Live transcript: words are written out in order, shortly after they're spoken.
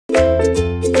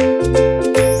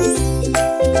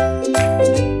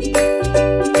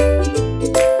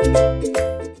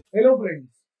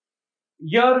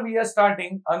Here we are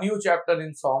starting a new chapter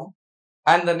in SOM,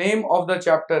 and the name of the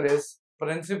chapter is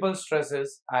Principal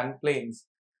Stresses and Planes.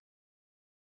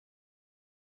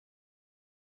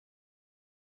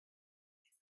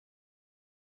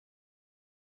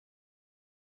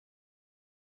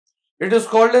 It is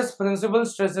called as Principal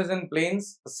Stresses and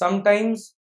Planes.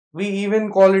 Sometimes we even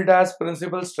call it as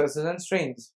Principal Stresses and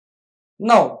Strains.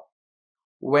 Now,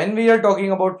 when we are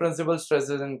talking about Principal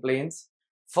Stresses and Planes,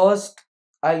 first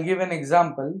I'll give an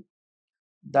example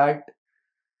that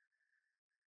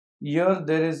here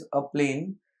there is a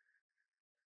plane.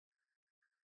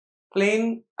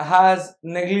 Plane has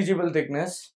negligible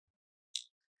thickness.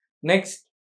 Next,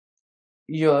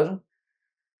 here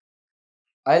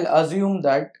I'll assume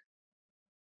that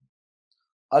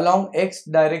along x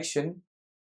direction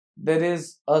there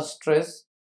is a stress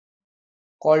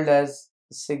called as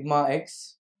sigma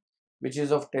x, which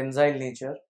is of tensile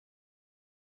nature.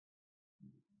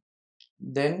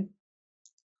 Then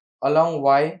along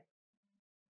y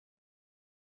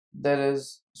there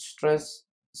is stress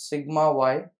sigma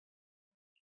y,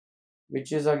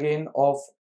 which is again of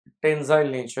tensile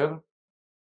nature.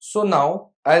 So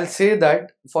now I'll say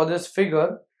that for this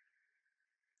figure,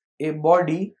 a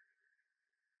body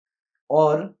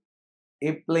or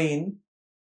a plane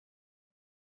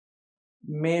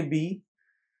may be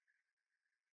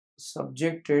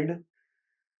subjected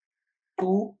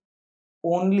to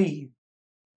only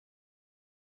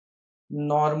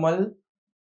normal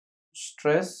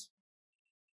stress.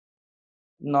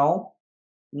 Now,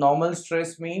 normal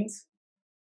stress means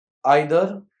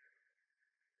either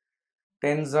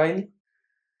tensile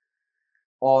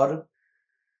or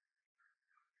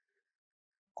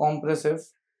compressive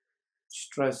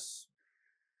stress.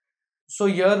 So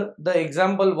here the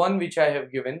example 1 which I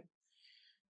have given,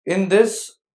 in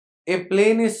this a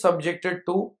plane is subjected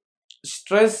to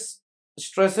stresses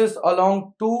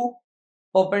along two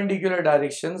perpendicular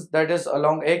directions, that is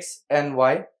along x and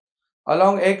y.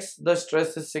 Along x the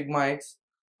stress is sigma x,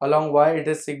 along y it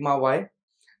is sigma y,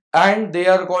 and they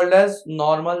are called as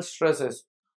normal stresses.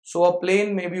 So a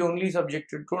plane may be only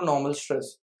subjected to normal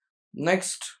stress.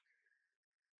 Next,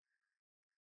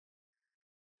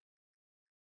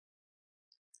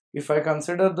 if I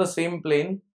consider the same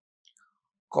plane,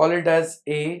 call it as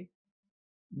A,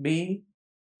 B,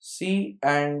 C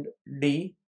and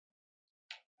D,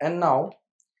 and now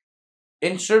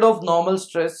instead of normal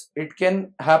stress, it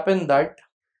can happen that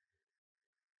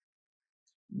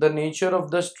the nature of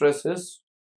the stresses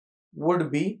would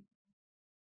be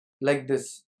like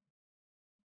this,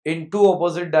 in two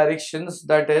opposite directions.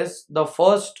 That is, the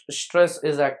first stress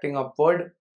is acting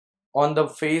upward on the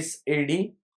face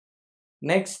AD.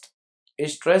 Next, a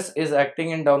stress is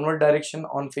acting in downward direction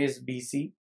on face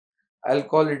BC. I'll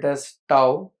call it as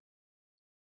tau.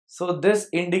 So this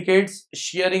indicates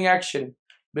shearing action,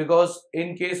 because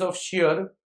in case of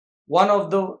shear, one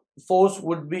of the force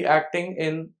would be acting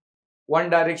in one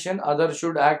direction, other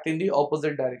should act in the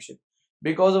opposite direction.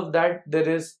 Because of that, there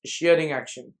is shearing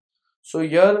action. So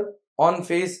here on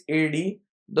face AD,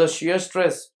 the shear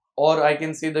stress, or I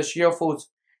can say the shear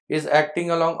force, is acting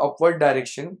along upward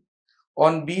direction.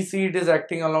 On BC, it is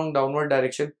acting along downward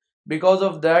direction. Because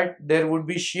of that, there would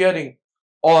be shearing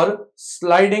or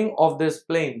sliding of this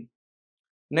plane.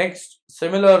 Next,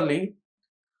 similarly,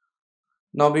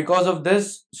 now because of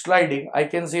this sliding, I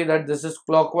can say that this is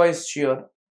clockwise shear.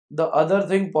 The other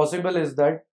thing possible is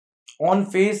that on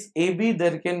face AB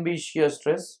there can be shear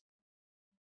stress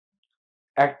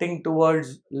acting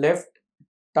towards left,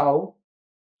 tau.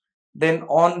 Then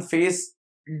on face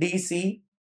DC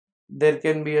there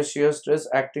can be a shear stress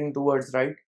acting towards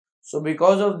right. So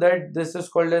because of that, this is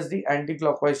called as the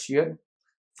anti-clockwise shear.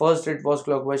 First it was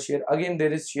clockwise shear, again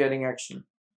there is shearing action.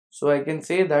 So I can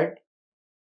say that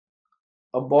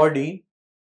a body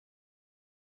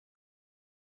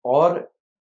or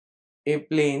a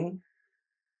plane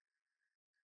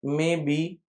may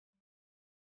be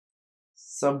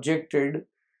subjected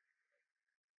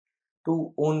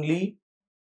to only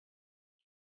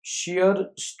shear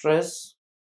stress.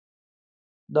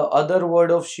 The other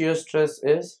word of shear stress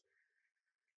is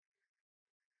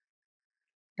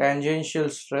tangential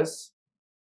stress.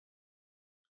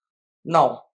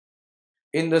 Now,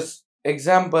 in this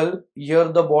example,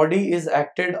 here the body is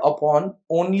acted upon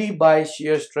only by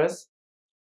shear stress.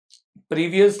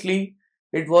 Previously,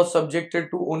 it was subjected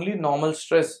to only normal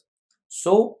stress.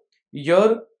 So,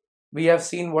 here we have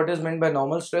seen what is meant by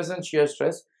normal stress and shear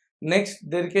stress. Next,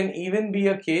 there can even be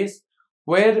a case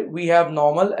where we have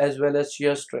normal as well as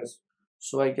shear stress.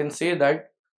 So, I can say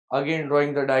that, again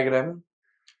drawing the diagram.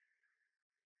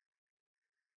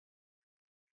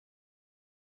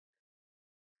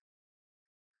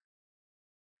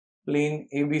 plane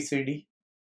ABCD.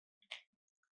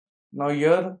 Now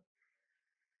here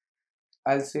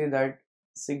I'll say that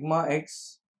sigma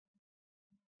x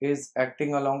is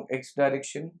acting along x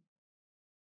direction,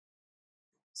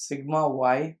 sigma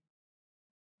y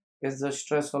is the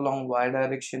stress along y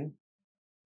direction.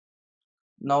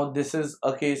 Now this is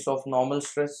a case of normal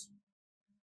stress.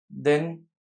 Then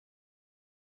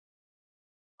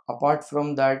apart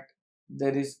from that,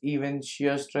 there is even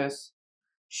shear stress.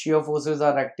 Shear forces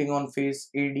are acting on face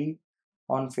AD,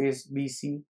 on face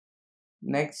BC.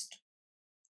 Next,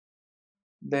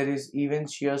 there is even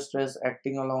shear stress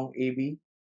acting along AB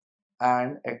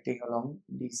and acting along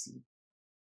DC.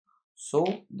 So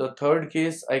the third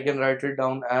case I can write it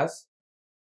down as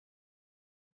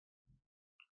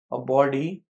a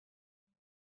body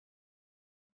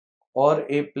or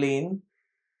a plane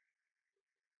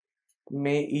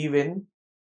may even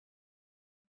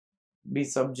be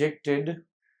subjected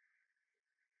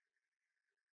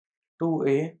to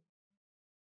a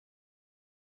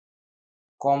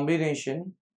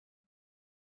combination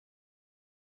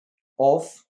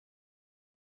of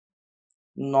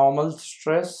normal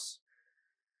stress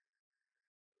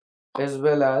as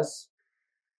well as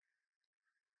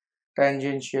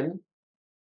tangential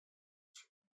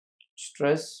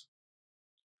stress,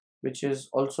 which is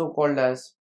also called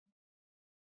as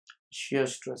shear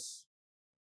stress.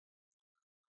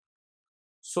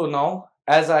 So now,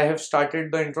 as I have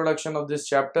started the introduction of this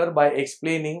chapter by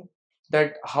explaining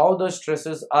that how the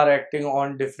stresses are acting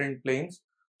on different planes.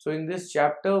 So in this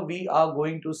chapter, we are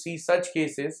going to see such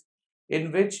cases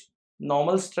in which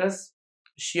normal stress,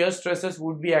 shear stresses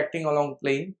would be acting along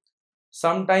plane.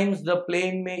 Sometimes the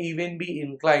plane may even be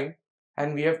inclined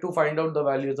and we have to find out the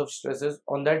values of stresses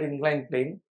on that inclined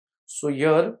plane. So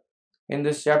here in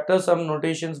this chapter, some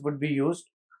notations would be used,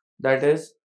 that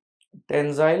is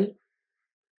tensile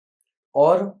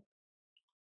or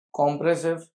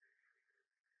compressive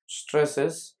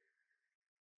stresses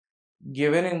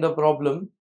given in the problem,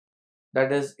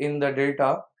 that is in the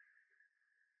data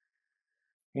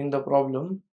in the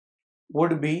problem,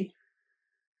 would be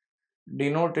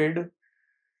denoted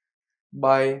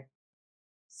by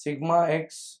sigma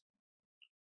x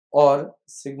or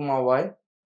sigma y,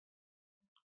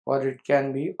 or it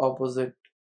can be opposite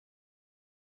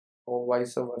or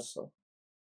vice versa.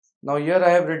 Now here I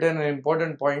have written an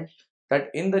important point, that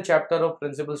in the chapter of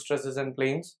principal stresses and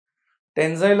planes,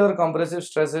 tensile or compressive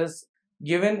stresses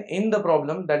given in the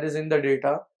problem, that is in the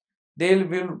data, they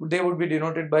would be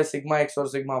denoted by sigma x or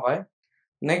sigma y.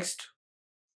 Next,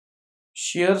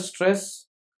 shear stress,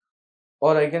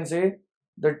 or I can say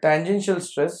the tangential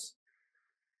stress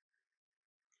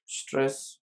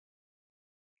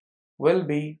will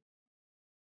be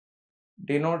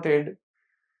denoted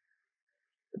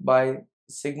by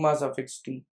sigma suffix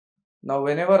t. Now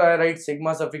whenever I write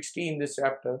sigma suffix t in this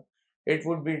chapter, it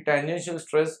would be tangential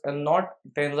stress and not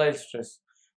tensile stress,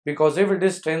 because if it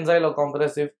is tensile or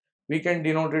compressive, we can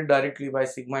denote it directly by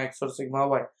sigma x or sigma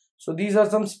y. So these are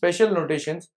some special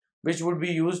notations which would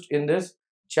be used in this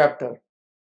chapter.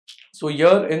 So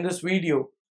here in this video,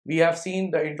 we have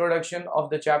seen the introduction of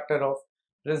the chapter of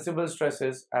principal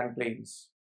stresses and planes.